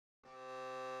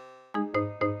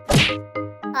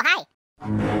Oh,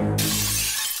 hi.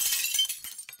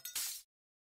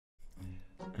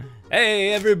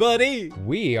 Hey everybody!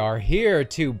 We are here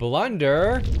to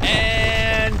blunder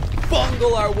And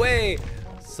bungle our way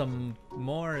some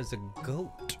more as a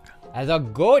goat. as a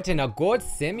goat in a goat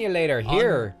simulator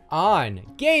here on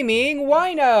Gaming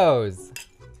Winos.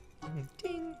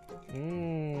 Ding.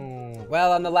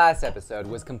 Well, on the last episode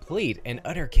was complete and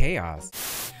utter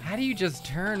chaos. How do you just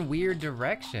turn weird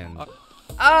directions?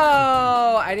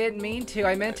 Oh, I didn't mean to.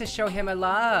 I meant to show him a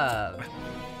love.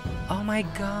 Oh my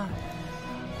god.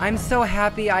 I'm so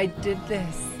happy I did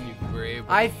this. You were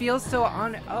able. I feel so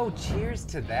oh, cheers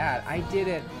to that. I did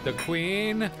it. The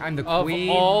queen. I'm the of queen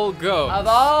all goats. of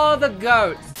all the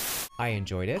goats. I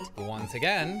enjoyed it. Once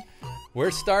again,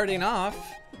 we're starting off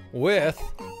with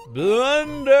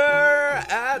Blunder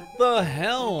at the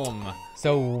helm.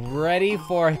 So ready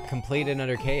for complete and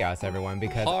utter chaos, everyone,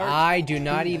 because I do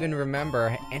not even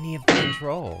remember any of the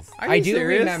controls. Are you I do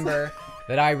serious? remember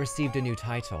that I received a new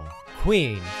title,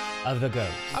 Queen of the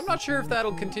Goats. I'm not sure if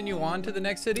that'll continue on to the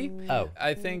next city. Oh.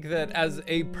 I think that as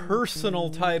a personal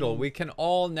title, we can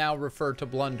all now refer to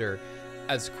Blunder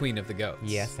as Queen of the Goats.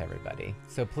 Yes, everybody.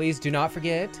 So please do not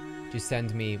forget to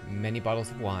send me many bottles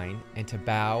of wine and to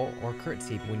bow or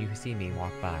curtsy when you see me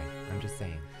walk by. I'm just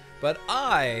saying. But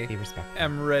I Be respectful.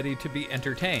 am ready to be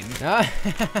entertained.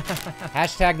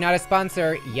 Hashtag not a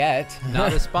sponsor yet.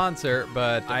 Not a sponsor,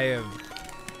 but I have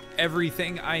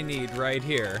everything I need right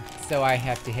here. So I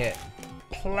have to hit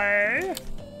Play.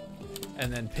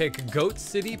 And then pick Goat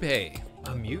City Bay, a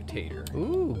mutator.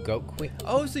 Ooh, Goat Queen.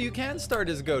 Oh, so you can start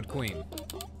as Goat Queen.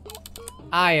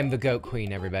 I am the Goat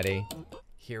Queen, everybody.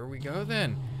 Here we go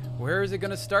then. Where is it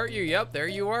gonna start you? Yep, there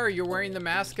you are. You're wearing the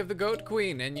mask of the Goat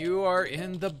Queen, and you are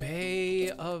in the Bay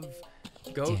of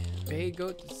Goat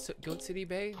City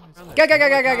Bay.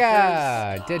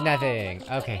 Ga. Did nothing.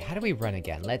 Okay, how do we run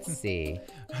again? Let's see.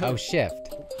 Oh,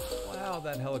 shift. Wow,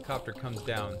 that helicopter comes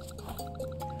down.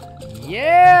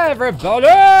 Yeah, everybody!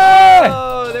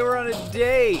 Oh, they were on a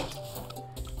date.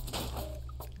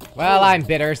 Well, I'm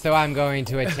bitter, so I'm going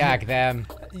to attack them.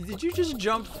 Did you just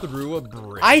jump through a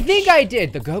bridge? I think I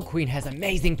did. The Goat Queen has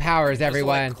amazing powers,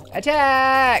 everyone.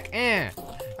 Attack!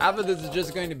 Half of this is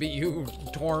just going to be you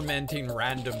tormenting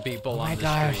random people on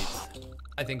the streets.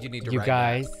 I think you need to You ride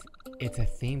guys, it's a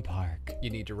theme park. that. You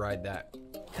need to ride that.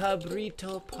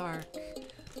 Cabrito Park.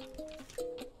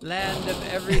 Land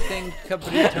of everything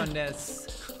cabrito-ness.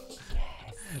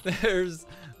 There's...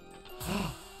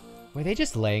 Were they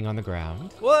just laying on the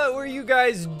ground? What were you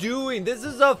guys doing? This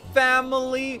is a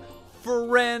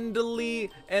family-friendly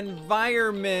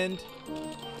environment.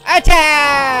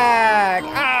 Attack!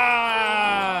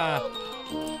 Ah!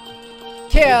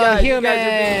 Kill You guys are being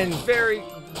humans! very,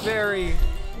 very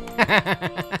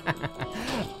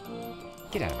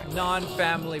Get out of my way.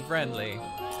 non-family friendly.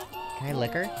 Can I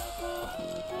lick her?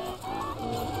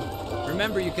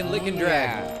 Remember, you can lick and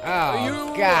drag. Yeah. Oh, You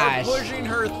gosh. are pushing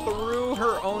her through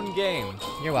her own game.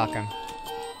 You're welcome.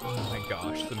 Oh my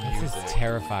gosh, the This music. is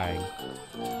terrifying.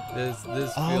 This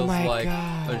Oh feels my like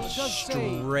gosh. a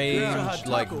strange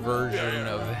like version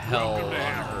of hell on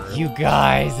Earth. You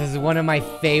guys, this is one of my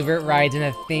favorite rides in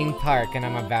a theme park, and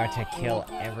I'm about to kill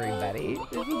everybody.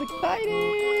 This is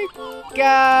exciting.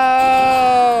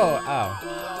 Go! Oh.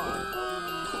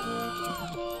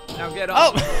 Now get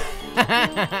on. Oh!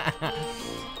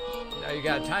 Now you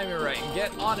gotta time it right and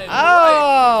get on it.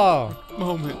 Oh! Right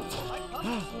moment.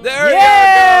 There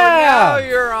Yeah! you go. Now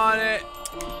you're on it.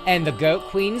 And the Goat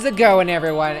Queen's a going,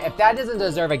 everyone. If that doesn't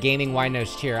deserve a Gaming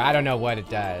Winos cheer, I don't know what it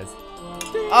does.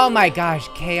 Oh my gosh,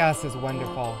 chaos is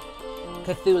wonderful.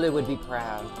 Cthulhu would be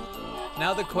proud.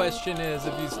 Now the question is,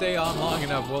 if you stay on long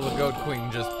enough, will the Goat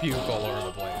Queen just puke all over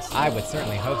the place? I would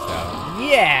certainly hope so.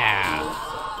 Yeah!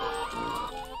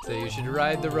 So you should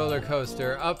ride the roller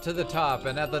coaster up to the top,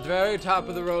 and at the very top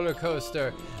of the roller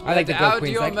coaster, I like let the Goat out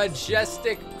Queen's your like-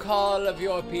 majestic call of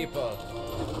your people.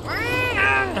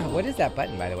 What is that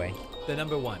button, by the way? The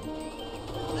number 1.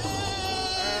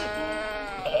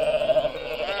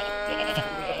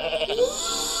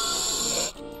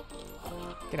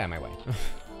 Get out of my way.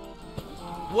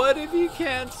 What if you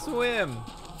can't swim?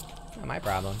 Not my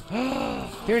problem.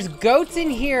 There's goats in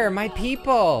here, my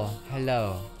people.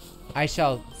 Hello. I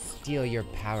shall steal your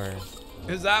powers.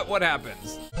 Is that what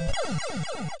happens?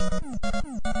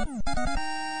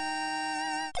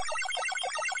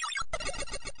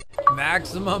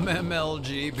 Maximum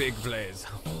MLG big plays.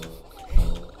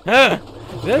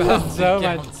 This is so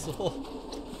much. Council.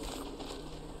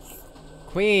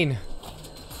 Queen.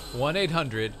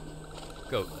 1-800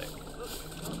 goat leg.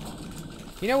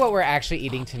 You know what we're actually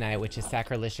eating tonight, which is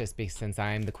sacrilegious since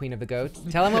I'm the queen of the goats?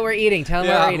 Tell them what we're eating. Tell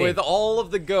them what we're eating. With all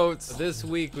of the goats, this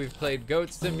week we've played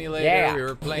Goat Simulator. Yeah. We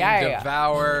were playing Yeah.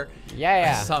 Devour.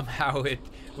 Yeah. Somehow it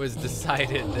was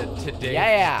decided that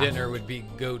today's dinner would be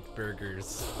goat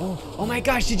burgers. Oh my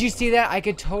gosh, did you see that? I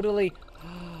could totally...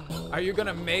 Are you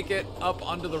gonna make it up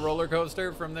onto the roller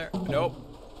coaster from there? Nope.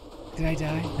 Did I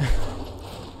die?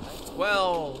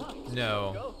 Well,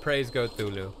 no. Praise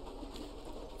Cthulhu.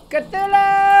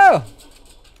 Cthulhu!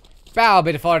 Bow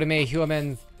before me,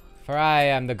 humans, for I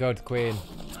am the goat queen.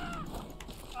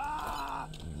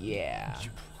 Yeah.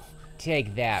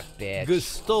 Take that, bitch.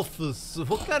 Gustavus.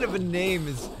 What kind of a name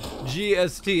is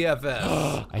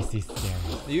GSTFS? I see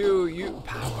stairs. You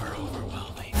power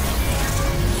overwhelming.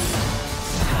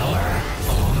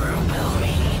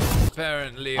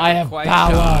 Apparently, I have quite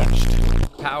power.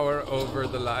 dodged. Power over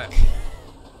the life.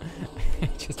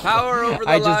 Power over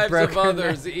the lives of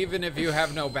others, even if you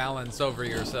have no balance over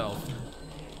yourself.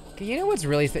 You know what's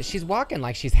really sad? She's walking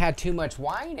like she's had too much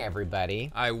wine,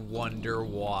 everybody. I wonder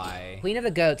why. Queen of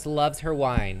the Goats loves her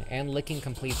wine and licking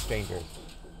complete strangers.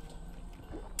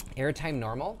 Airtime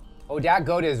normal? Oh, that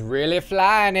goat is really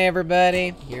flying,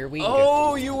 everybody. Here we go.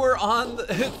 Oh, you were on the,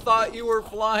 thought you were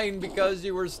flying because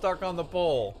you were stuck on the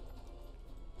pole.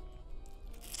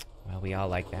 Well, we all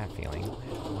like that feeling.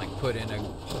 Like put in a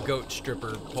goat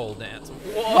stripper pole dance.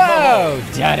 Whoa!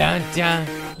 Da-dun-dun.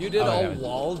 You did a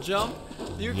wall jump?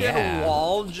 You did a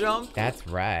wall jump? That's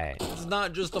right. It's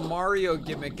not just a Mario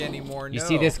gimmick anymore, no. You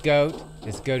see this goat?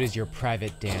 This goat is your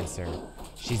private dancer.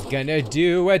 She's gonna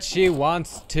do what she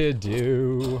wants to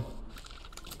do.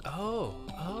 Oh.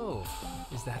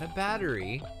 Is that a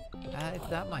battery?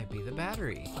 That might be the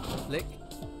battery. Lick.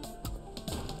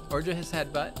 Or just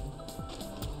headbutt.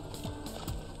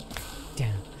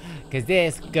 Cause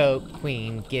this goat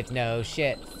queen gives no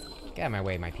shit. Get out of my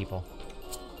way, my people.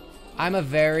 I'm a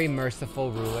very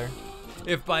merciful ruler.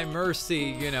 If by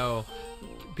mercy, you know,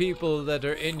 people that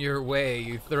are in your way,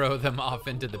 you throw them off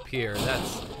into the pier,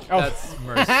 that's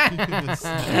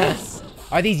mercy.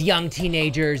 Are these young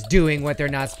teenagers doing what they're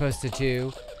not supposed to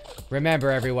do?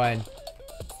 Remember, everyone,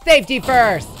 safety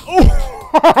first.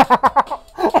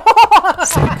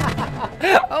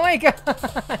 Oh my god.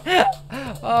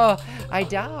 Oh, I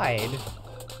died.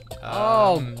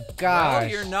 Oh gosh.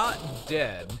 Well, you're not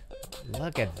dead.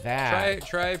 Look at that.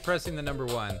 Try pressing the number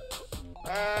 1.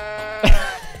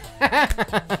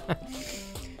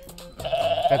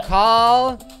 The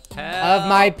call of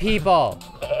my people.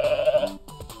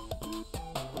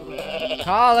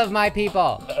 Call of my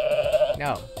people.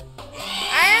 No.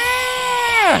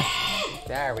 Ah!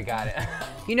 There, we got it.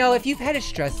 You know, if you've had a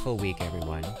stressful week,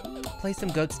 everyone, play some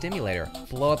Goat Stimulator.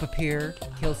 Blow up a pier,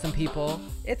 kill some people.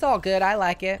 It's all good, I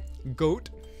like it. Goat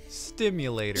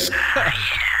Stimulator.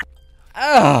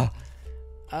 Oh.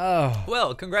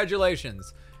 Well,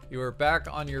 congratulations. You are back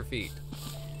on your feet.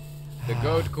 The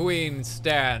Goat Queen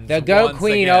stands. The Goat once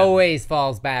Queen again. always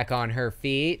falls back on her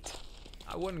feet.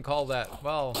 I wouldn't call that,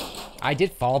 well... I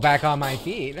did fall back on my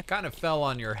feet. Kind of fell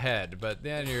on your head, but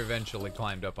then you eventually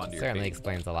climbed up onto your feet. Certainly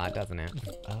explains a lot, doesn't it?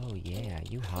 Oh yeah,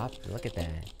 you hopped. Look at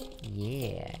that.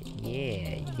 Yeah.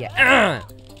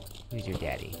 Who's your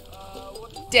daddy?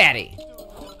 Daddy.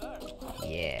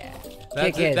 Yeah.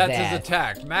 That's his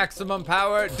attack. Maximum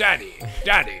power. Daddy.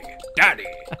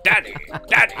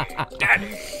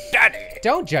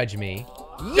 Don't judge me.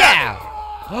 Yeah.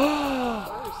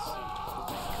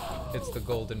 It's the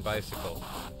golden bicycle.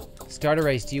 Start a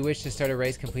race. Do you wish to start a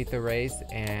race? Complete the race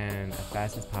and as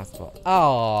fast as possible.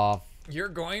 Oh. You're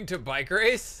going to bike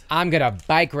race? I'm gonna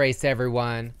bike race,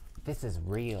 everyone. This is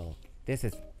real. This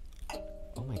is.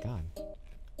 Oh my god.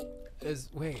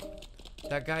 Wait.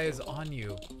 That guy is on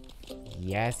you.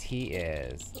 Yes, he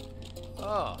is.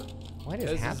 Oh. What is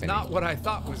This happening? is not what I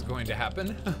thought was going to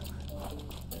happen.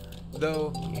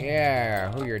 Though.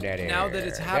 Yeah, who your daddy? Now that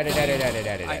it's happening,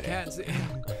 I can't see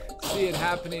it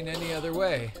happening any other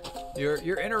way.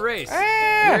 You're in a race.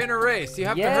 Ah! You're in a race. You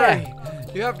have to hurry.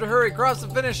 You have to hurry. Cross the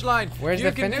finish line. Where's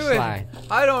the finish line?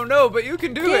 I don't know, but you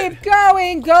can do it. Keep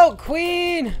going, Goat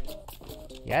Queen.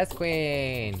 Yes,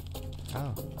 Queen.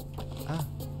 Oh.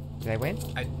 Did I win?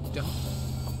 I don't.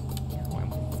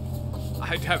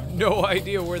 I have no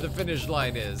idea where the finish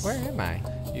line is. Where am I?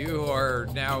 You are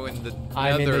now in the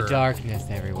I'm in the darkness,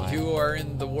 everyone. You are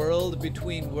in the world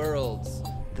between worlds.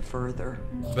 The further.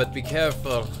 But be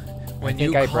careful. When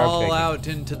you call out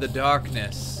into the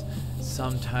darkness,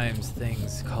 sometimes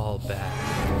things call back.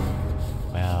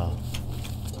 Well,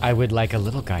 I would like a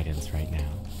little guidance right now.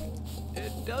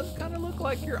 It does kind of look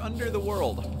like you're under the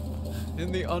world.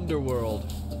 In the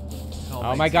underworld.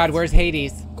 Oh my god, where's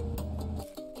Hades?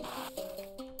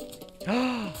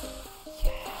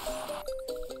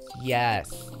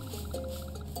 Yes.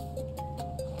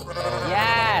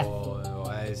 Yes. Oh,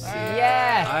 I see.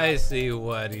 Yes. I see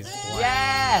what he's playing.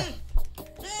 Yes.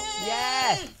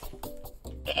 Yes.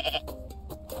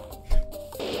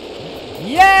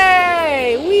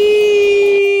 Yay!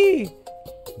 Whee!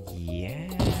 Yeah.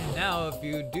 Now, if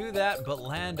you do that but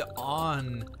land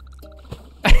on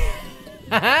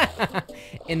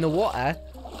In the water.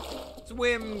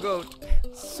 swim, goat,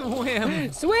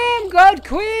 swim. Swim, Goat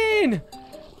Queen!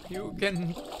 You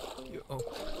can,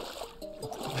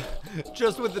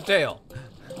 just with the tail.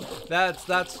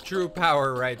 That's true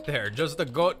power right there. Just a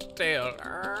goat tail.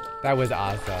 That was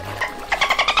awesome.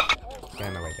 Get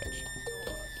in the way, bitch.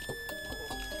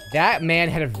 That man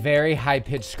had a very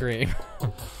high-pitched scream.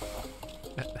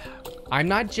 I'm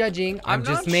not judging. I'm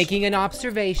just making an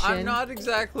observation. I'm not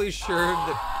exactly sure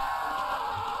that.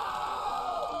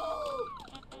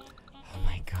 Oh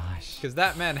my gosh. Because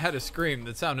that man had a scream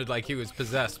that sounded like he was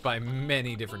possessed by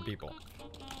many different people.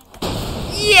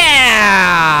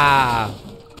 Yeah!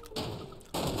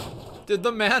 Did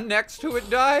the man next to it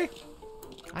die?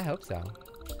 I hope so.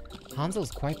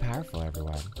 Hansel's quite powerful,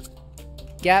 everyone.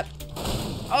 Yep.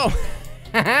 Oh.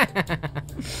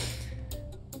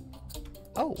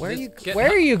 Oh, where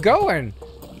are you going?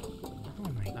 Oh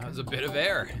my god. That was a bit of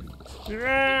air.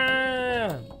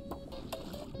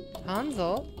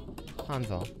 Hansel.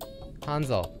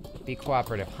 Be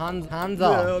cooperative.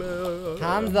 Hansel.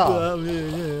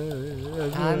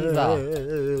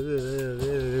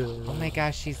 Oh my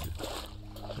gosh,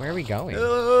 where are we going?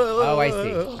 Oh,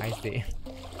 I see.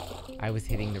 I was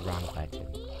hitting the wrong button.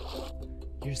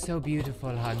 You're so beautiful,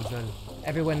 Hansel.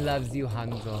 Everyone loves you,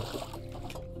 Hansel.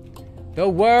 The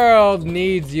world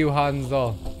needs you,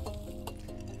 Hansel.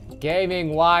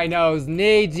 Gaming winos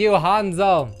needs you,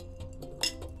 Hansel.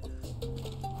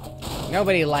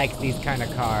 Nobody likes these kind of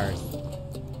cars.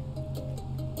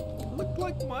 Looked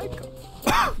like my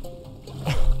car.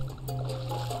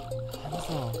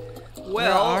 Hansel,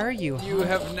 Well, where are you? You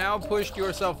have now pushed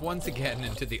yourself once again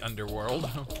into the underworld.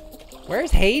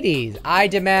 Where's Hades? I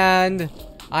demand.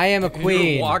 I am a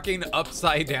queen. You're walking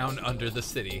upside down under the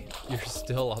city. You're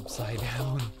still upside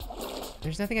down.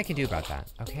 There's nothing I can do about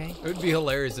that, okay? It would be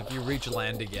hilarious if you reach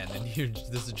land again and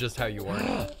this is just how you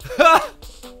are.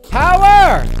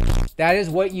 Power! That is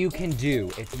what you can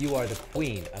do if you are the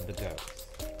queen of the ghosts.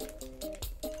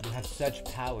 You have such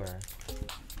power.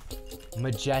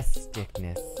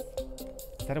 Majesticness.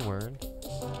 Is that a word?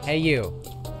 Hey you.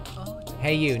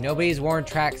 Hey you. Nobody's worn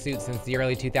tracksuits since the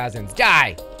early 2000s.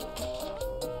 Die!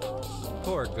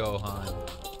 Poor Gohan.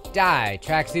 Die.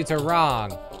 Tracksuits are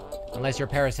wrong. Unless you're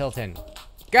Paris Hilton.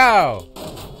 Go!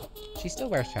 She still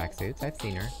wears tracksuits. I've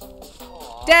seen her.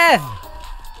 Death!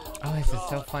 Oh, this is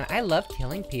so fun. I love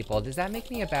killing people. Does that make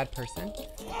me a bad person?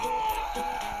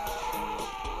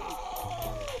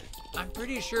 I'm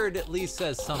pretty sure it at least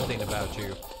says something about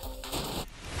you.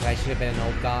 That I should have been an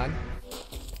old god.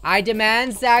 I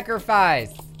demand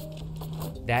sacrifice!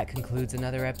 That concludes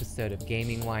another episode of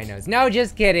Gaming Winos. No,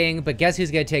 just kidding, but guess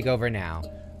who's gonna take over now?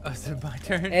 Oh, is it my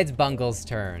turn? It's Bungle's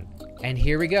turn. And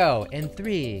here we go, in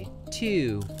 3,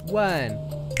 2, 1.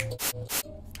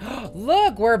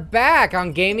 Look, we're back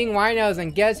on Gaming Winos,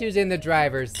 and guess who's in the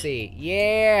driver's seat?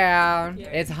 Yeah,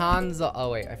 it's Hansel. Oh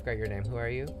wait, I forgot your name. Who are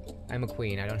you? I'm a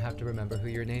queen. I don't have to remember who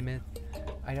your name is.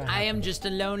 I am just a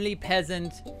lonely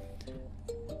peasant.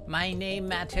 My name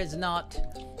matters not.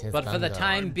 But for the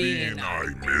time being,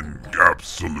 I'm in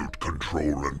absolute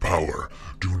control and power.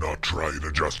 Do not try and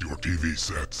adjust your TV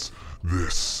sets.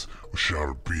 This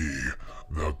shall be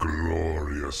the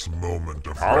glorious moment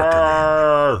of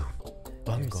reckoning.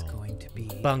 there's going to be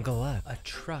Bungle up. a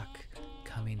truck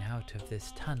coming out of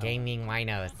this tunnel. Gaming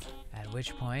Winos. At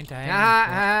which point I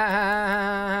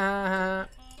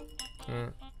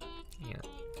am...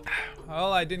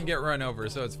 Well, I didn't get run over,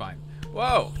 so it's fine.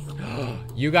 Whoa!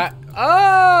 You got...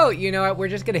 Oh! You know what? We're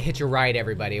just gonna hitch a ride,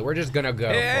 everybody. We're just gonna go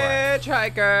for it.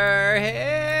 Hitchhiker!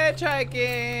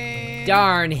 Hitchhiking!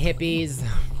 Darn hippies.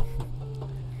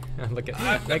 Look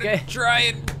at... Try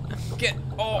and get...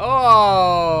 Oh!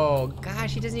 Oh!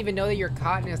 Gosh, he doesn't even know that you're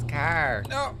caught in his car.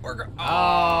 No, we're go...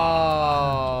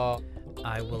 Oh!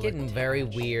 I will Getting very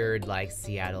weird, like,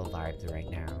 Seattle vibes right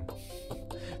now.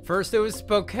 First it was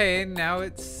Spokane, now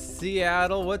it's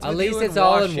Seattle. What's At with least you in it's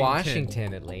all in Washington?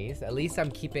 Washington, at least. At least I'm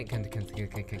keeping consistent.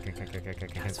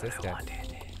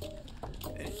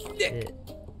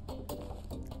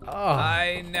 Oh.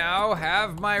 I now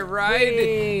have my ride.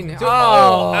 Queen. To,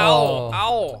 Oh. Ow!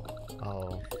 Ow!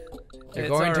 Oh. You're It's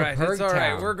going all to right, Perg it's all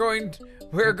right. Town.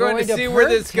 We're going to see where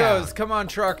this goes. Come on,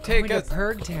 truck, take us. to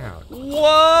Purg Town. Whoa!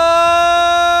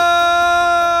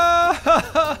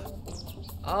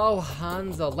 Oh,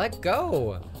 Hanzo, let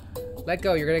go. Let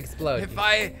go. You're gonna explode. If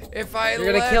I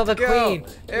You're gonna kill the queen.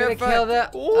 You're gonna kill the.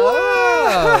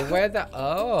 Oh, where the?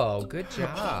 Oh, good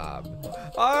job.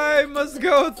 I must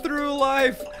go through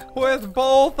life with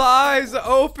both eyes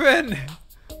open.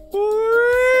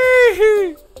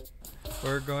 Whee!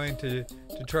 We're going to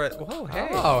try. Whoa, hey.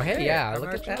 Oh, hey, yeah. I'm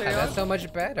Look at that. actually That's so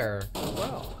much better.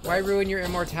 Well, Why ruin your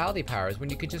immortality powers when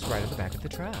you could just ride on the back of the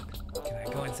truck? can I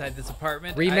go inside this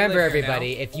apartment? Remember, I live here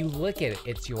everybody, if you look at it,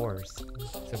 it's yours.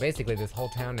 So basically, this whole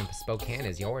town in Spokane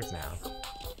is yours now.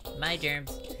 My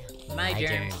germs. My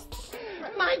germs.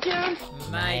 My germs.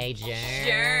 My germs.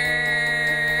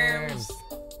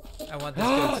 I want this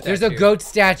goat statue. There's a goat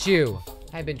statue.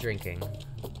 I've been drinking.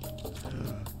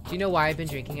 Do you know why I've been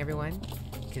drinking, everyone?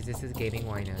 Because this is Gaming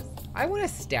Winos. I want a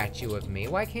statue of me.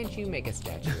 Why can't you make a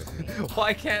statue of me?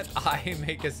 Why can't I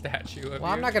make a statue of you? Well,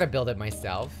 I'm not gonna build it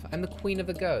myself. I'm the queen of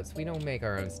the goats. We don't make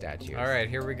our own statues. All right,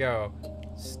 here we go.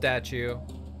 Statue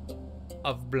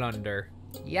of Blunder.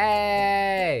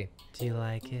 Yay! Do you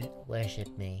like it? Worship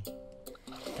me.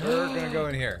 We're gonna go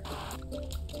in here.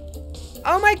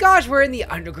 Oh my gosh, we're in the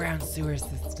underground sewer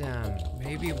system.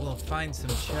 Maybe we'll find some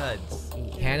chuds.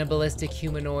 Cannibalistic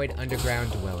humanoid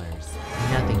underground dwellers.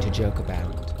 Nothing to joke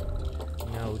about.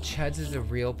 No, chuds is a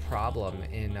real problem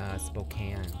in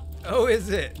Spokane. Oh, is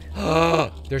it?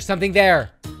 There's something there.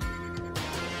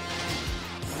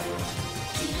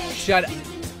 Shut up.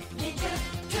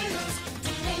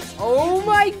 Oh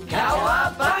my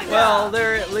god. Well,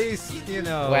 they're at least, you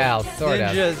know, Well, sort of.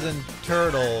 ninjas and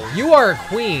turtles. You are a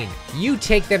queen. You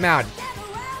take them out.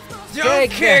 Don't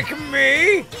Take kick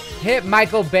me! Hit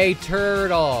Michael Bay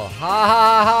Turtle. Ha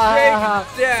ha ha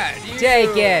ha. Take that!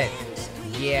 Take it.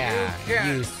 Yeah, You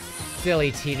can't. you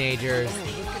silly teenagers.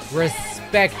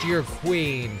 Respect your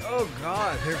queen. Oh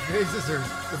god, their faces are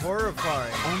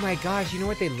horrifying. Oh my gosh, you know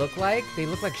what they look like? They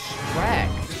look like Shrek.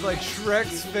 It's like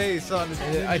Shrek's face on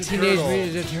a A Teenage turtle.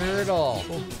 Mutant Ninja Turtle.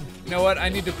 You know what? I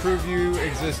need to prove you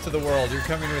exist to the world. You're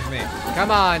coming with me.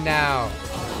 Come on now,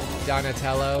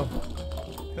 Donatello.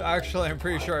 Actually, I'm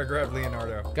pretty sure I grabbed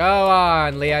Leonardo. Go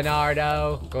on,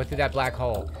 Leonardo. Go through that black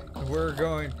hole. We're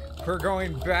going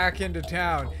back into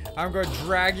town. I'm going to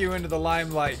drag you into the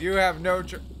limelight. You have no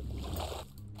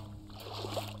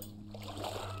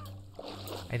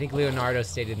I think Leonardo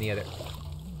stayed in the other.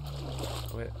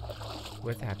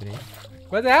 What's happening?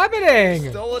 What's happening?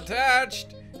 Still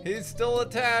attached. He's still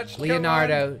attached. Come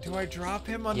Leonardo. on. Do I drop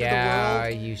him under the Yeah,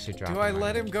 world? you should drop Do him. I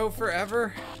let him go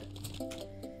forever?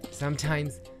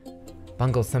 Sometimes,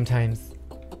 Bungle, sometimes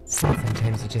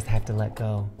you just have to let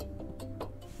go.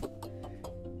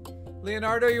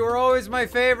 Leonardo, you were always my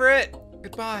favorite.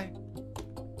 Goodbye.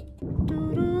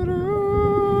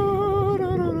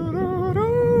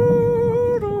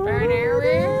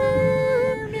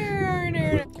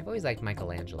 I've always liked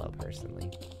Michelangelo,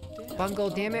 personally. Bungle,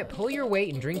 damn it, pull your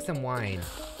weight and drink some wine.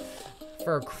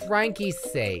 For cranky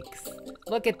sakes.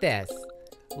 Look at this.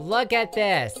 Look at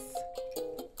this.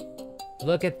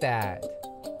 Look at that.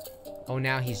 Oh,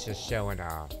 now he's just showing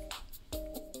off.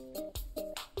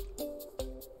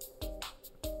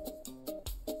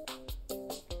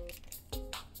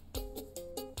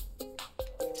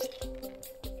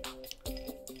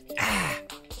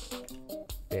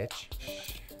 Bitch.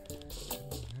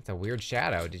 That's a weird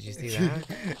shadow. Did you see that?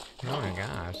 Oh my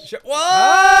gosh. Whoa!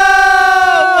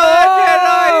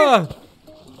 Oh! What did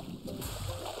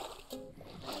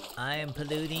I am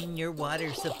polluting your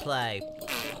water supply.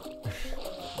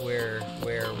 Where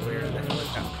the hell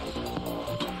is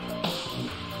that?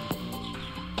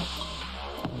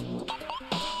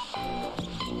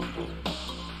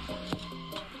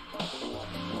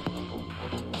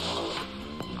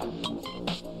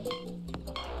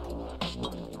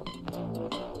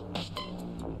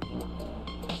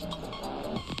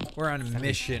 We're on a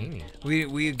mission.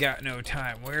 We got no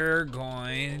time. We're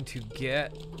going to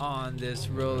get on this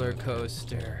roller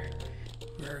coaster.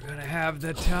 We're gonna have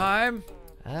the time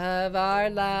Of our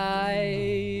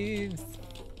lives.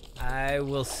 I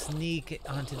will sneak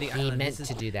onto the He island. meant This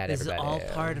to do that, This is all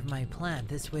everybody. part of my plan.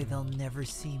 This way they'll never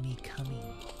see me coming.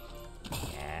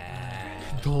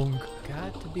 Donk.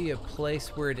 Got to be a place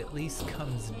where it at least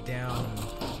comes down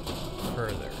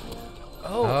further.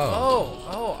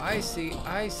 Oh, I see.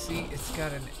 It's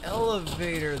got an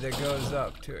elevator that goes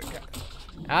up to it.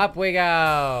 Up we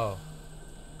go.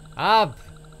 Up.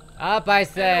 Up, I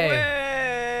say.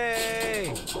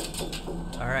 Away!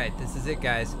 All right, this is it,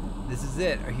 guys. This is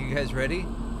it. Are you guys ready?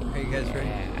 Are you guys ready?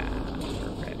 Yeah,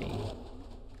 we're ready.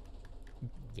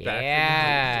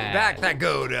 Yeah. Back that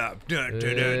goat up. Dun,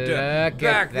 dun, dun, dun. Look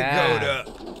Back at the goat up.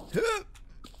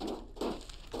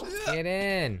 Get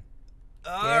in.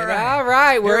 All right. All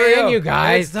right, we're Here we in, go. you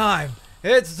guys. It's time.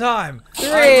 It's time.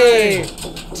 3,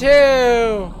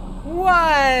 2,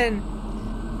 1.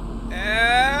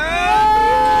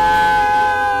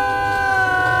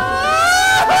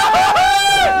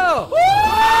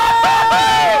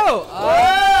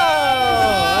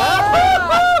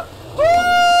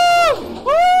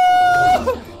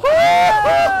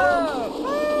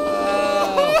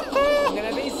 I'm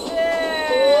gonna be sick.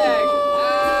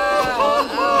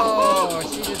 Oh,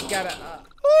 she just got a.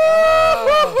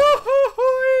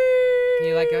 Can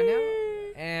you let go now?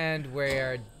 And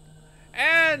we're.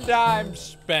 And I'm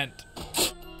spent.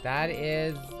 That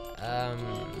is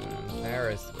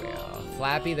Ferris wheel.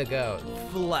 Flappy the goat.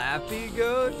 Flappy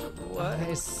goat? What? That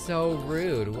is so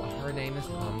rude. Her name is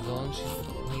Hansel and she's the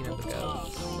queen of the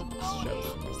goats. Show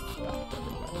some respect,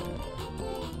 everybody.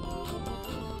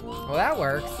 Well, that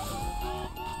works.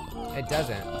 It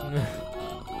doesn't.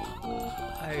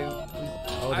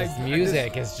 Oh, this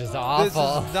music is just awful.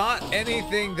 This is not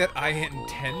anything that I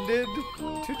intended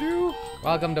to do.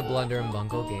 Welcome to Blunder and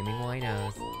Bungle Gaming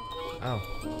Winos. Oh,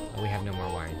 we have no more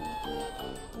wine.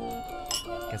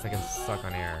 Guess I can suck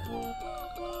on air.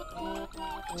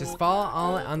 Just fall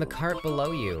on the cart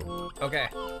below you. Okay.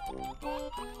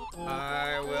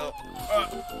 I will.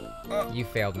 You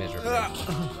failed miserably.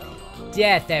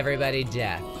 Death, everybody,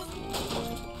 death.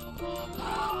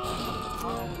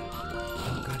 Oh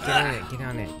God, get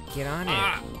on it, get on it, get on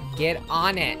it, get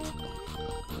on it.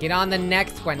 Get on the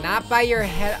next one, not by your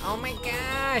head. Oh my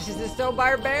gosh, this is so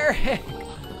barbaric.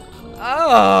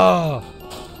 Oh!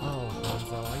 Oh,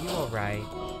 Hansel, are you alright?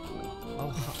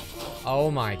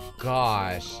 Oh my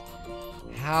gosh.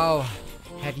 How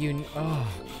have you... Oh.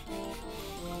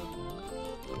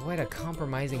 What a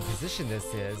compromising position this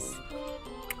is.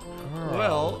 Girl.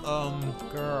 Well,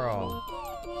 Girl.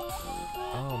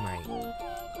 Oh my...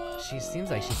 She seems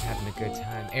like she's having a good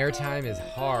time. Airtime is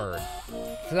hard.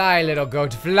 Fly, little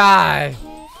goat, fly!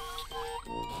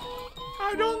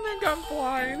 I don't think I'm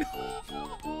flying.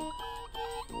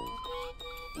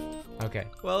 Okay.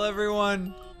 Well,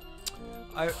 everyone,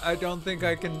 I don't think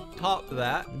I can top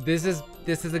that. This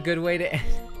is a good way to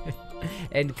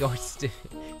end Goat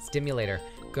Stimulator.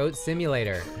 Goat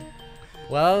Simulator.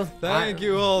 Well, Thank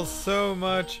you all so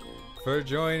much for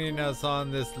joining us on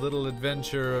this little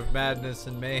adventure of madness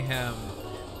and mayhem.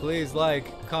 Please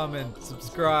like, comment,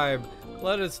 subscribe.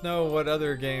 Let us know what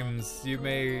other games you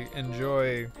may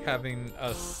enjoy having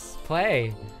us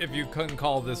play. if you couldn't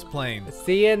call this playing.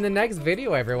 See you in the next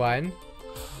video, everyone.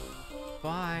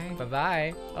 Bye.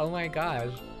 Bye-bye. Oh my gosh.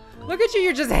 Look at you,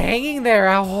 you're just hanging there.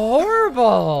 How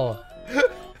horrible.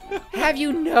 Have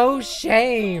you no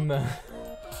shame?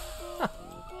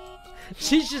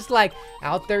 She's just like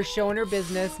out there showing her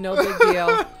business, no big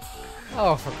deal.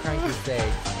 Oh, for cranky's sake.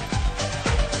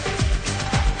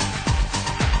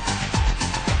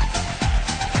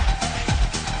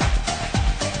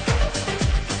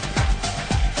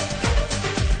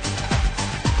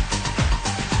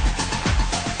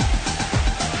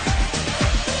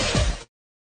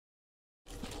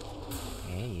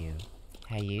 Hey you,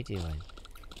 how you doing?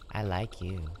 I like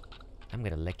you. I'm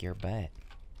gonna lick your butt.